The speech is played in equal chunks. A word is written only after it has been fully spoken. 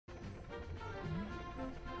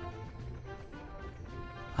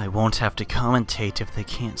I won't have to commentate if they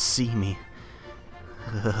can't see me.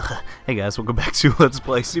 Hey guys, welcome back to Let's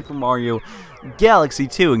Play Super Mario Galaxy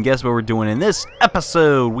 2, and guess what we're doing in this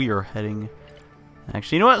episode? We are heading...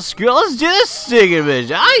 Actually, you know what? Screw it, let's do this stinking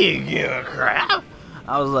bitch. I didn't give a crap.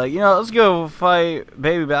 I was like, you know, let's go fight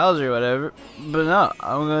Baby Bowser or whatever. But no,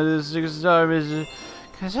 I'm gonna do the 6-star mission.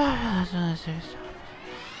 Cause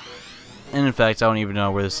and in fact, I don't even know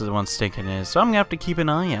where this one stinking is. So I'm gonna have to keep an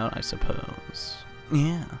eye out, I suppose.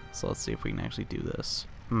 Yeah, so let's see if we can actually do this.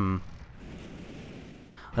 I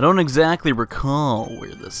don't exactly recall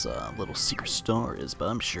where this little secret star is, but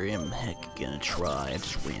I'm sure I'm heck gonna try. I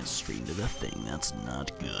just ran straight into the thing. That's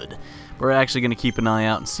not good. We're actually gonna keep an eye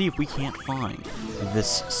out and see if we can't find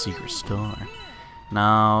this secret star.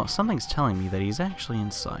 Now, something's telling me that he's actually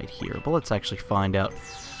inside here, but let's actually find out.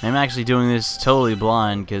 I'm actually doing this totally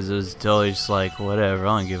blind because it was totally just like, whatever,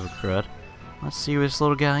 I don't give a crud. Let's see where this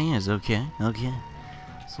little guy is, okay.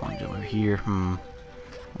 So I'm over here,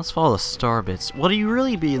 Let's follow the star bits. Will you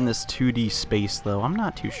really be in this 2D space, though? I'm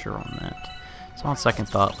not too sure on that. So on second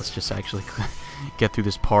thought, let's just actually get through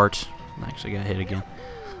this part. I actually got hit again.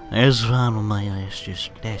 There's fine with me. That's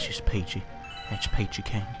just Peachy. That's Peachy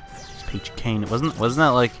Kane. It's Peachy Kane. Wasn't that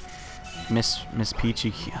like Miss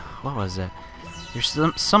Peachy? What was that? There's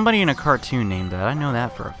somebody in a cartoon named that. I know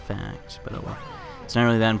that for a fact. But well, it's not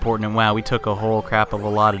really that important. And wow, we took a whole crap of a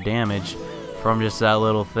lot of damage from just that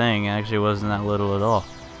little thing. Actually, it wasn't that little at all.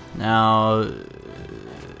 Now,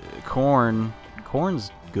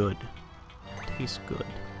 corn's good. Tastes good.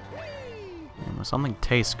 And when something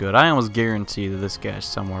tastes good, I almost guarantee that this guy's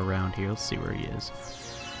somewhere around here. Let's see where he is.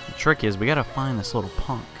 The trick is, we gotta find this little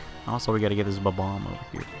punk. Also, we gotta get this bomb over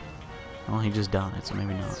here. Well, he just died, so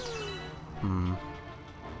maybe not.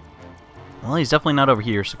 Well, he's definitely not over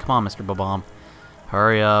here, so come on, Mr. Babam.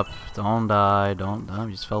 Hurry up. Don't die. Don't die.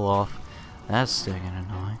 He just fell off. That's stinking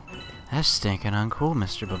annoying. That's stinking uncool,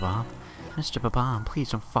 Mr. Babam. Mr. Babam, please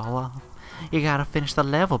don't fall off. You gotta finish the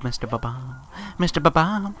level, Mr. Babam. Mr.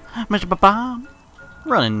 Babam! Mr. Babam!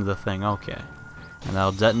 Run into the thing, okay. And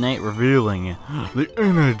that'll detonate, revealing the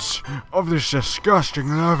image of this disgusting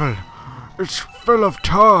level. It's full of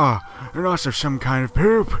tar and also some kind of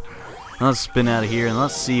poop. Let's spin out of here and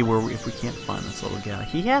let's see if we can't find this little guy.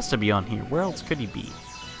 He has to be on here. Where else could he be?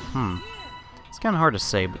 It's kind of hard to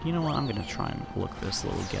say, but you know what? I'm gonna try and look for this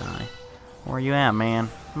little guy. Where you at, man?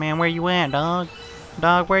 Man, where you at, dog?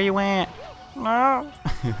 Dog, where you at? No.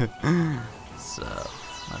 So,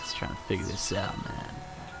 let's try and figure this out, man.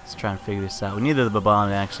 Let's try and figure this out. We need the bomb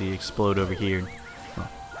to actually explode over here. Well,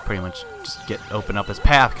 pretty much just open up his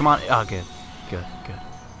path. Come on. Oh, good. Good.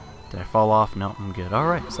 Did I fall off? No, I'm good.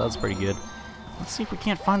 Alright, so that's pretty good. Let's see if we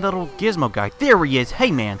can't find that little gizmo guy. There he is. Hey,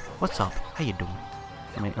 man. What's up? How you doing?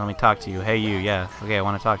 Let me talk to you. Hey, you. Yeah. Okay, I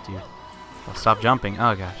want to talk to you. Well, stop jumping.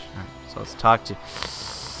 Oh, gosh. Alright, so let's talk to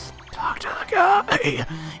the guy.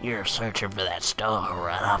 You're searching for that star,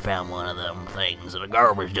 right? I found one of them things in a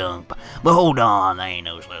garbage dump. But hold on, there ain't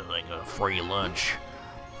no such thing as a free lunch.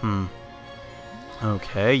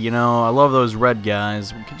 Okay, you know, I love those red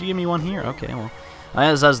guys. Could you give me one here? Okay, well,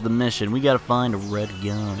 as the mission, we gotta find a red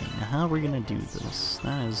guy. Now, how are we gonna do this?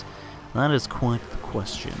 That is quite the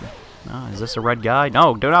question. Is this a red guy?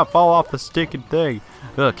 No, do not fall off the sticking thing.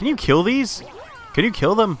 Can you kill these? Can you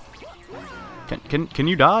kill them? Can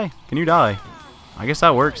you die? Can you die? I guess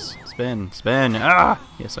that works. Spin. Ah!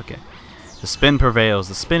 Yes, okay. The spin prevails.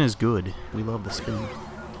 The spin is good. We love the spin.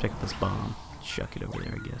 Pick up this bomb. Chuck it over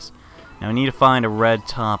there, I guess. Now we need to find a red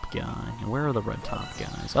top guy. Where are the red top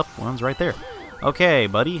guys? Oh, one's right there. Okay,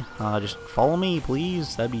 buddy. Just follow me,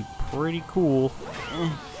 please. That'd be pretty cool.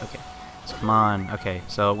 Okay. So come on. Okay,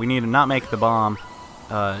 so we need to not make the bomb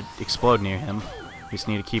explode near him. We just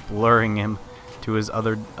need to keep luring him to his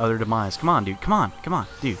other demise. Come on, dude. Come on.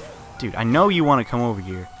 Dude, I know you want to come over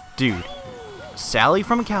here. Dude, Sally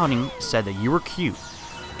from accounting said that you were cute.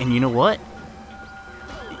 And you know what?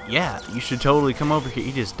 Yeah, you should totally come over here.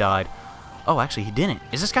 He just died. Oh, actually, he didn't.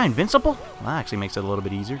 Is this guy invincible? Well, that actually makes it a little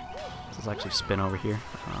bit easier. Let's actually spin over here.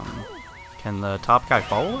 Can the top guy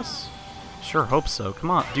follow us? Sure, hope so. Come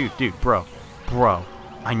on, dude, bro.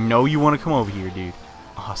 I know you want to come over here, dude.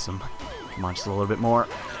 Awesome. Come on, just a little bit more.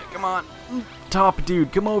 Come on. Top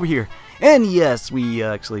dude, come over here. And yes, we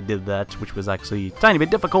actually did that, which was actually a tiny bit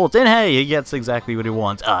difficult. And hey, he gets exactly what he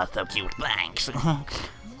wants. So cute, thanks.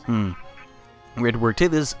 We had to work to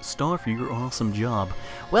this star for your awesome job.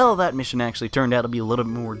 Well, that mission actually turned out to be a little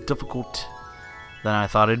bit more difficult than I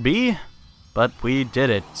thought it'd be. But we did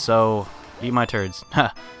it, so eat my turds.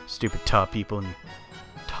 Ha! Stupid top people and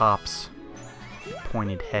tops.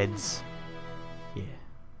 Pointed heads. Yeah.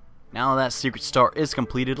 Now that secret star is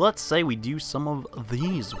completed, let's say we do some of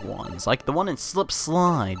these ones, like the one in Slip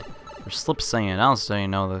Slide, or Slip Sand, I don't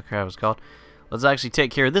even know what the crap is called. Let's actually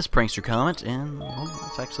take care of this prankster comet, and well,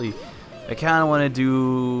 let's actually, I kind of want to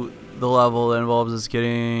do the level that involves us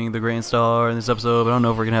getting the grand star in this episode, but I don't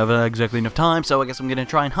know if we're going to have exactly enough time, so I guess I'm going to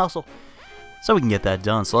try and hustle so we can get that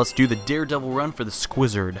done. So let's do the Daredevil run for the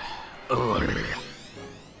Squizzard.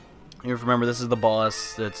 You remember, this is the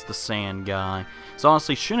boss, it's the sand guy. So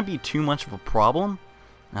honestly, shouldn't be too much of a problem,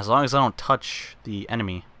 as long as I don't touch the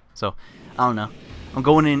enemy. So, I don't know. I'm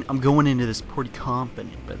going into this pretty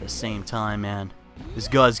confident, but at the same time, man, this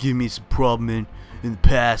guy's giving me some problem in the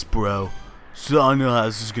past, bro. So I know how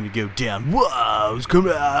this is gonna go down. Whoa, he's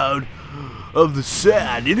coming out of the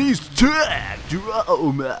sand and he's ticked.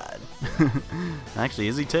 Oh man. Actually,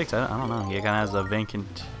 is he ticked? I don't know. He kind of has a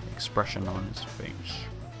vacant expression on his face.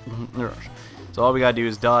 So all we gotta do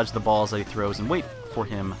is dodge the balls that he throws and wait for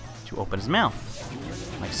him to open his mouth,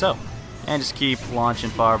 like so, and just keep launching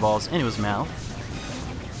fireballs into his mouth.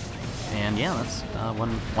 And yeah, that's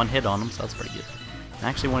one hit on him, so that's pretty good. I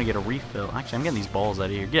actually want to get a refill. Actually, I'm getting these balls out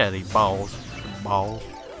of here. Yeah, these balls. Balls.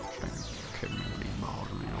 Kidding me with these balls,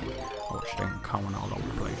 man. Oh, staying coming all over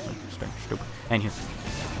the place. Staying stupid. And here.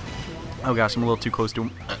 Oh gosh, I'm a little too close to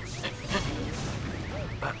him.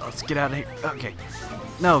 Let's get out of here. Okay.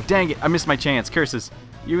 No, dang it. I missed my chance. Curses.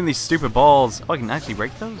 Even these stupid balls. Oh, I can actually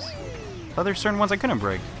break those? Oh, there's certain ones I couldn't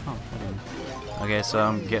break. Oh, I didn't. Okay, so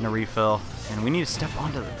I'm getting a refill. And we need to step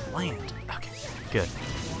onto the land. Okay, good.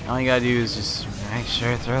 All you gotta do is just make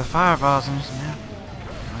sure to throw the fireballs in his mouth.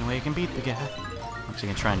 The only way you can beat the guy. Actually,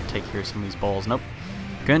 gonna try and take care of some of these balls. Nope.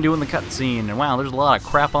 Gonna do it in the cutscene. And wow, there's a lot of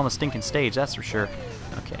crap on the stinking stage, that's for sure.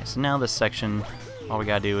 Okay, so now this section, all we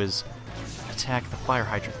gotta do is attack the fire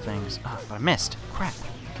hydrant things. Oh, but I missed. Crap.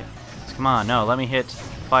 Okay. So come on, no, let me hit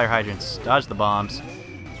fire hydrants. Dodge the bombs.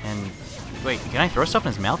 And wait, can I throw stuff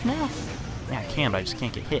in his mouth now? Yeah, I can, but I just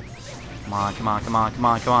can't get hit. Come on, come on, come on, come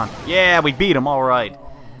on, come on. Yeah, we beat him, alright.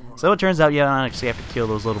 So it turns out you don't actually have to kill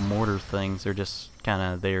those little mortar things. They're just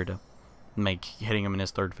kind of there to make hitting him in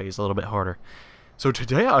his third phase a little bit harder. So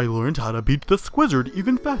today I learned how to beat the Squizzard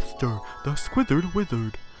even faster. The Squizzard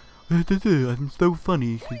Wizard. I'm so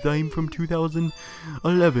funny because I'm from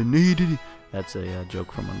 2011. That's a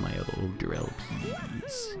joke from one of my older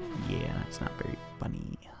LPs. Yeah, that's not very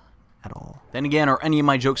funny at all. Then again, are any of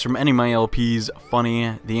my jokes from any of my LPs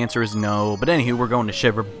funny? The answer is no. But anywho, we're going to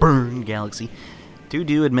Shiver Burn Galaxy to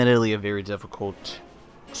do admittedly a very difficult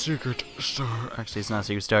secret star. Actually, it's not a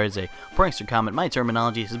secret star, it's a prankster comet. My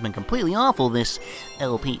terminology has been completely awful this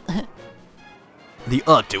LP. The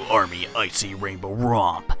Octo Army Icy Rainbow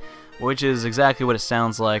Romp, which is exactly what it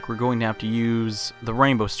sounds like. We're going to have to use the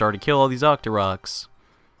Rainbow Star to kill all these Octoroks.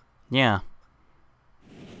 Yeah.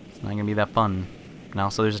 It's not going to be that fun. And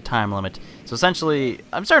also there's a time limit. So essentially,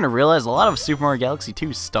 I'm starting to realize a lot of Super Mario Galaxy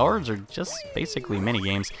 2 stars are just basically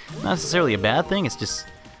minigames. Not necessarily a bad thing, it's just,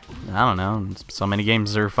 I don't know, so many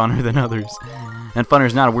games are funner than others. And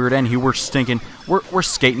funner's not a weird end here, we're stinking, we're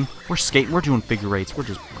skating, we're doing figure eights, we're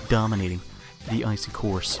just dominating the icy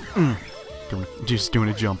course. Just doing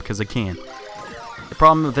a jump because I can. The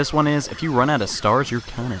problem with this one is, if you run out of stars, you're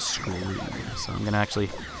kind of screwed. So I'm going to actually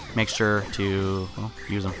make sure to, well,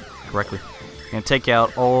 use them correctly. I'm going to take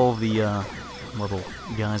out all the little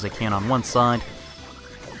guys I can on one side.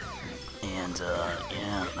 And,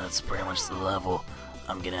 yeah, that's pretty much the level.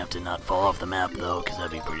 I'm gonna have to not fall off the map, though, because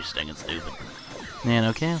that'd be pretty stinking stupid. And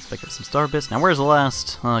okay, let's pick up some star bits. Now, where's the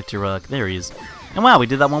last Octorok? There he is. And wow, we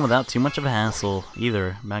did that one without too much of a hassle,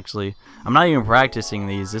 either. I'm not even practicing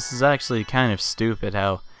these. This is actually kind of stupid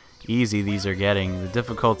how easy these are getting. The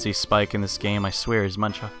difficulty spike in this game, I swear, is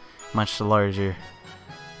much larger.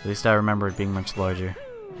 At least I remember it being much larger.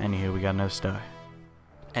 Anywho, we got no star.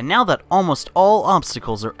 And now that almost all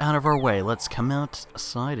obstacles are out of our way, let's come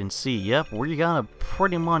outside and see. Yep, we got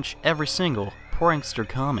pretty much every single prankster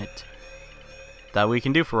comet that we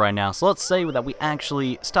can do for right now. So let's say that we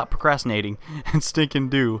actually stop procrastinating and stick and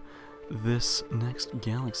do this next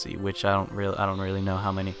galaxy, which I don't really know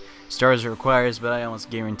how many stars it requires, but I almost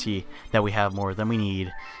guarantee that we have more than we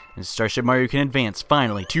need. And Starship Mario can advance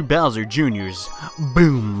finally to Bowser Jr.'s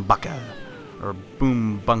Boom Bunker, or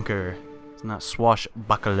Boom Bunker. It's not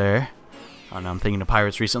Swashbuckler. I don't know, I'm thinking of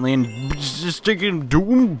pirates recently, and just thinking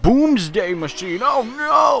Boomsday Machine. Oh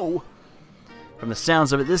no! From the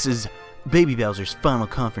sounds of it, this is Baby Bowser's final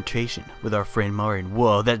confrontation with our friend Mario.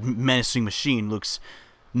 Whoa, that menacing machine looks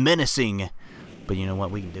menacing. But you know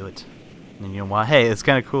what? We can do it. And you know why? Hey, it's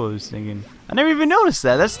kind of cool. I was thinking, I never even noticed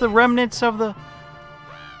that. That's the remnants of the...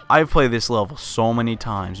 I've played this level so many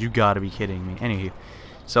times. You gotta be kidding me. Anywho,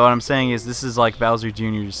 so what I'm saying is this is like Bowser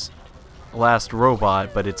Jr.'s last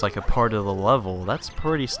robot, but it's like a part of the level. That's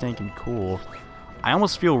pretty stinking cool. I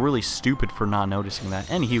almost feel really stupid for not noticing that.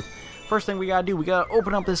 Anywho, first thing we gotta do, we gotta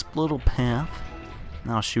open up this little path.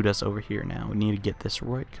 Now shoot us over here now. We need to get this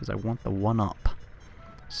right, because I want the 1-up.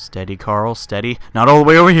 Steady, Carl, steady. Not all the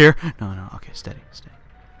way over here. No, okay, steady. I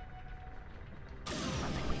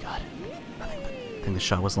think we got it. I think the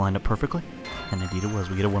shot was lined up perfectly. And indeed it was.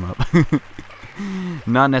 We get a 1-up.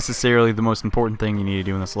 Not necessarily the most important thing you need to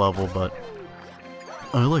do in this level, but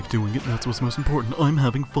I like doing it. That's what's most important. I'm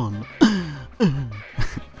having fun.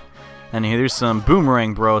 And here, there's some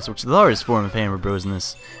boomerang bros, which is the hardest form of hammer bros in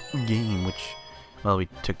this game, which, well, we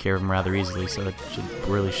took care of them rather easily, so it should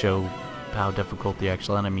really show how difficult the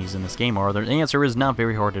actual enemies in this game are. The answer is not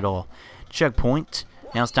very hard at all. Checkpoint.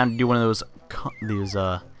 Now it's time to do one of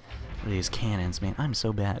these cannons, man. I'm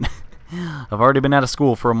so bad. I've already been out of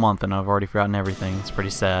school for a month and I've already forgotten everything. It's pretty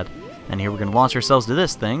sad. And here we're gonna launch ourselves to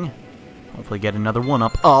this thing. Hopefully get another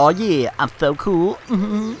 1-up. Oh yeah, I'm so cool.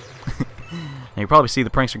 And you probably see the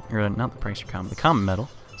prankster, or not the prankster comet, the comet medal.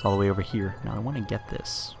 It's all the way over here. Now I want to get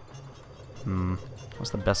this.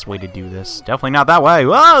 What's the best way to do this? Definitely not that way.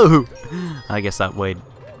 Whoa! I guess that way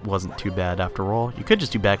wasn't too bad after all. You could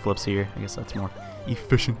just do backflips here. I guess that's more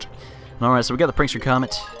efficient. Alright, so we got the prankster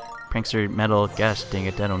comet. Prankster medal, gosh dang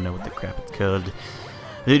it, I don't know what the crap it's called.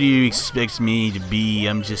 Who do you expect me to be?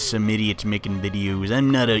 I'm just some idiot making videos. I'm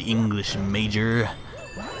not an English major.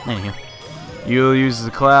 Anywho, you'll use the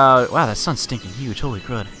cloud. Wow, that sun's stinking huge, holy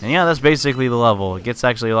crud. And yeah, that's basically the level. It gets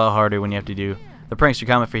actually a lot harder when you have to do the prankster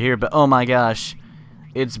comet for here, but oh my gosh.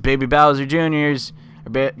 It's Baby Bowser Jr.'s,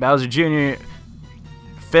 or Bowser Jr.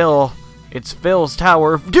 Phil. It's Phil's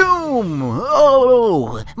Tower of Doom!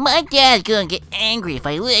 Oh, my dad's gonna get angry if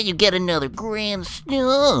I let you get another grand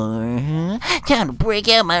star. Time to break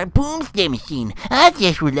out my boomstick machine. I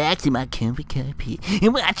just relax in my comfy carpet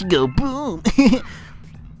and watch it go boom.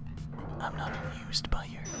 I'm not amused by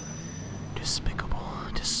your despicable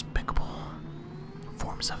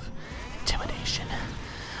forms of intimidation.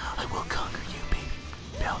 I will conquer you, Baby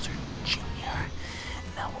Bowser Jr.,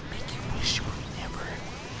 and I will make you wish you were never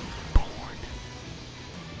born.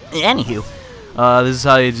 Anywho, this is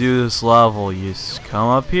how you do this level. You just come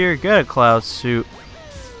up here, get a cloud suit,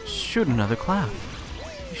 shoot another cloud.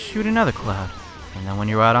 You shoot another cloud, and then when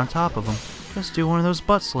you're right on top of them, just do one of those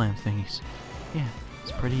butt slam thingies. Yeah,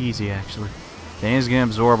 it's pretty easy actually. Then he's gonna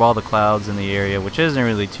absorb all the clouds in the area, which isn't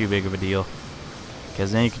really too big of a deal,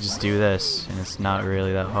 because then you can just do this, and it's not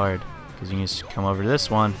really that hard. Because you can just come over to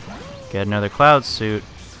this one, get another cloud suit.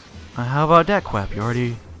 How about that, Quap? You're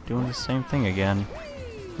already doing the same thing again.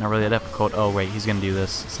 Not really that difficult. Oh wait, he's gonna do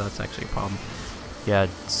this, so that's actually a problem. Yeah,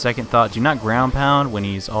 second thought, do not ground pound when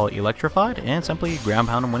he's all electrified, and simply ground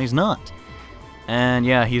pound him when he's not. And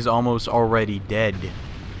yeah, he's almost already dead.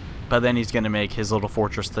 But then he's gonna make his little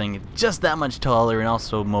fortress thing just that much taller and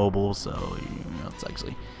also mobile, so you know, it's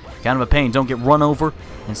actually kind of a pain. Don't get run over,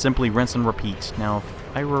 and simply rinse and repeat. Now,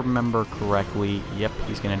 if I remember correctly, yep,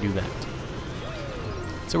 he's gonna do that.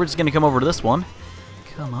 So we're just gonna come over to this one,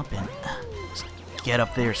 come up and get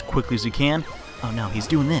up there as quickly as we can. Oh no, he's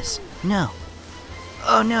doing this. No.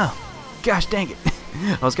 Oh no. Gosh dang it.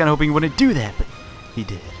 I was kind of hoping he wouldn't do that, but he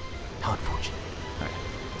did. How unfortunate. Alright.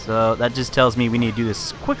 So that just tells me we need to do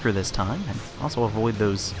this quicker this time, and also avoid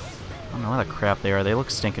those, I don't know what the crap they are. They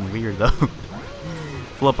look stinking weird though.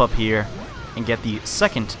 Flip up here and get the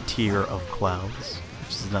second tier of clouds,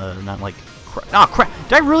 which is not like oh crap.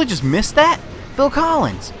 Did I really just miss that? Phil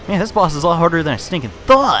Collins. Man, this boss is a lot harder than I stinking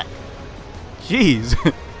thought. Jeez.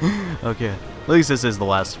 Okay, at least this is the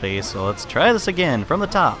last phase, so let's try this again from the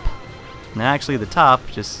top. And actually the top,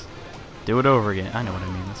 just do it over again. I know what I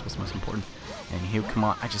mean, that's what's most important. And here, come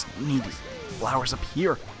on, I just need these flowers up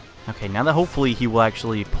here. Okay, now that hopefully he will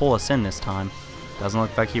actually pull us in this time. Doesn't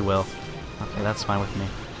look like he will. Okay, that's fine with me.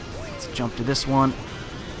 Let's jump to this one,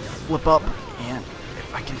 flip up, and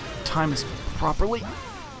if I can time this properly,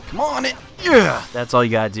 come on, yeah! That's all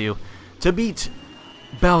you gotta do to beat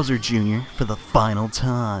Bowser Jr. for the final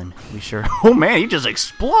time. We sure. Oh man, he just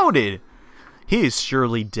exploded! He is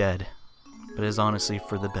surely dead, but is honestly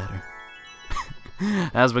for the better.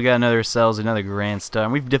 As we got another cells, another grand star,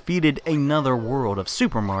 and we've defeated another world of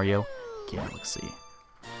Super Mario Galaxy.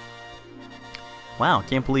 Wow,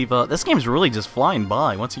 can't believe this game's really just flying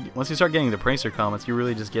by. Once you start getting the prankster comets, you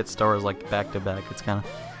really just get stars like back to back. It's kind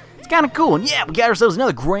of cool. And yeah, we got ourselves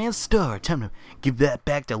another grand star. Time to give that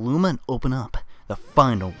back to Luma and open up the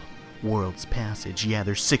final world's passage. Yeah,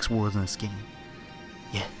 there's 6 worlds in this game.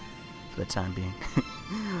 Yeah, for the time being.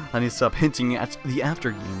 I need to stop hinting at the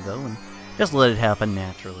after game though, and just let it happen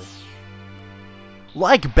naturally.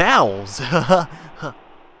 Like bowels.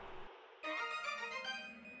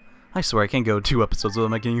 I swear I can't go 2 episodes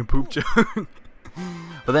without making a poop joke.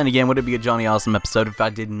 But then again, would it be a Johnny Awesome episode if I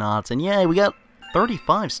did not? And yeah, we got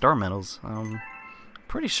 35 star medals.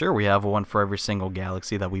 Pretty sure we have one for every single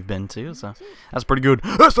galaxy that we've been to, so that's pretty good.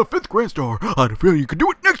 That's the 5th Grand Star. I had a feeling you could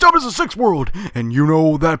do it. Next up is the 6th world. And you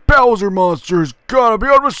know that Bowser monster's gotta be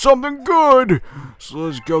on with something good. So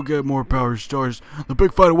let's go get more power stars. The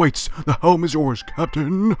big fight awaits. The helm is yours,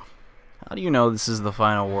 Captain. How do you know this is the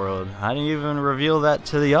final world? I didn't even reveal that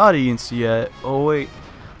to the audience yet. Oh wait,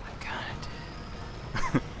 I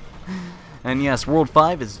got it. And yes, World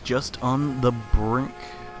 5 is just on the brink.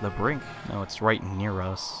 The brink? No, it's right near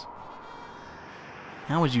us.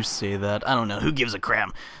 How would you say that? I don't know. Who gives a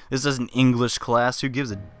crap? This is an English class. Who gives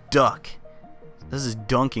a duck? This is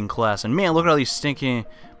dunking class. And man, look at all these stinking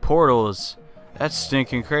portals. That's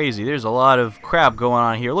stinking crazy. There's a lot of crap going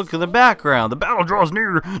on here. Look at the background. The battle draws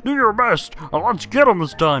near. Do your best. Let's get them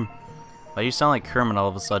this time. Well, you sound like Kermit all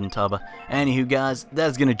of a sudden, Tubba. Anywho, guys,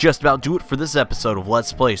 that's going to just about do it for this episode of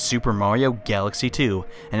Let's Play Super Mario Galaxy 2.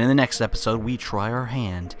 And in the next episode, we try our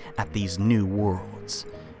hand at these new worlds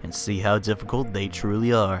and see how difficult they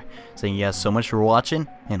truly are. Saying yes so much for watching,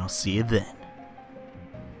 and I'll see you then.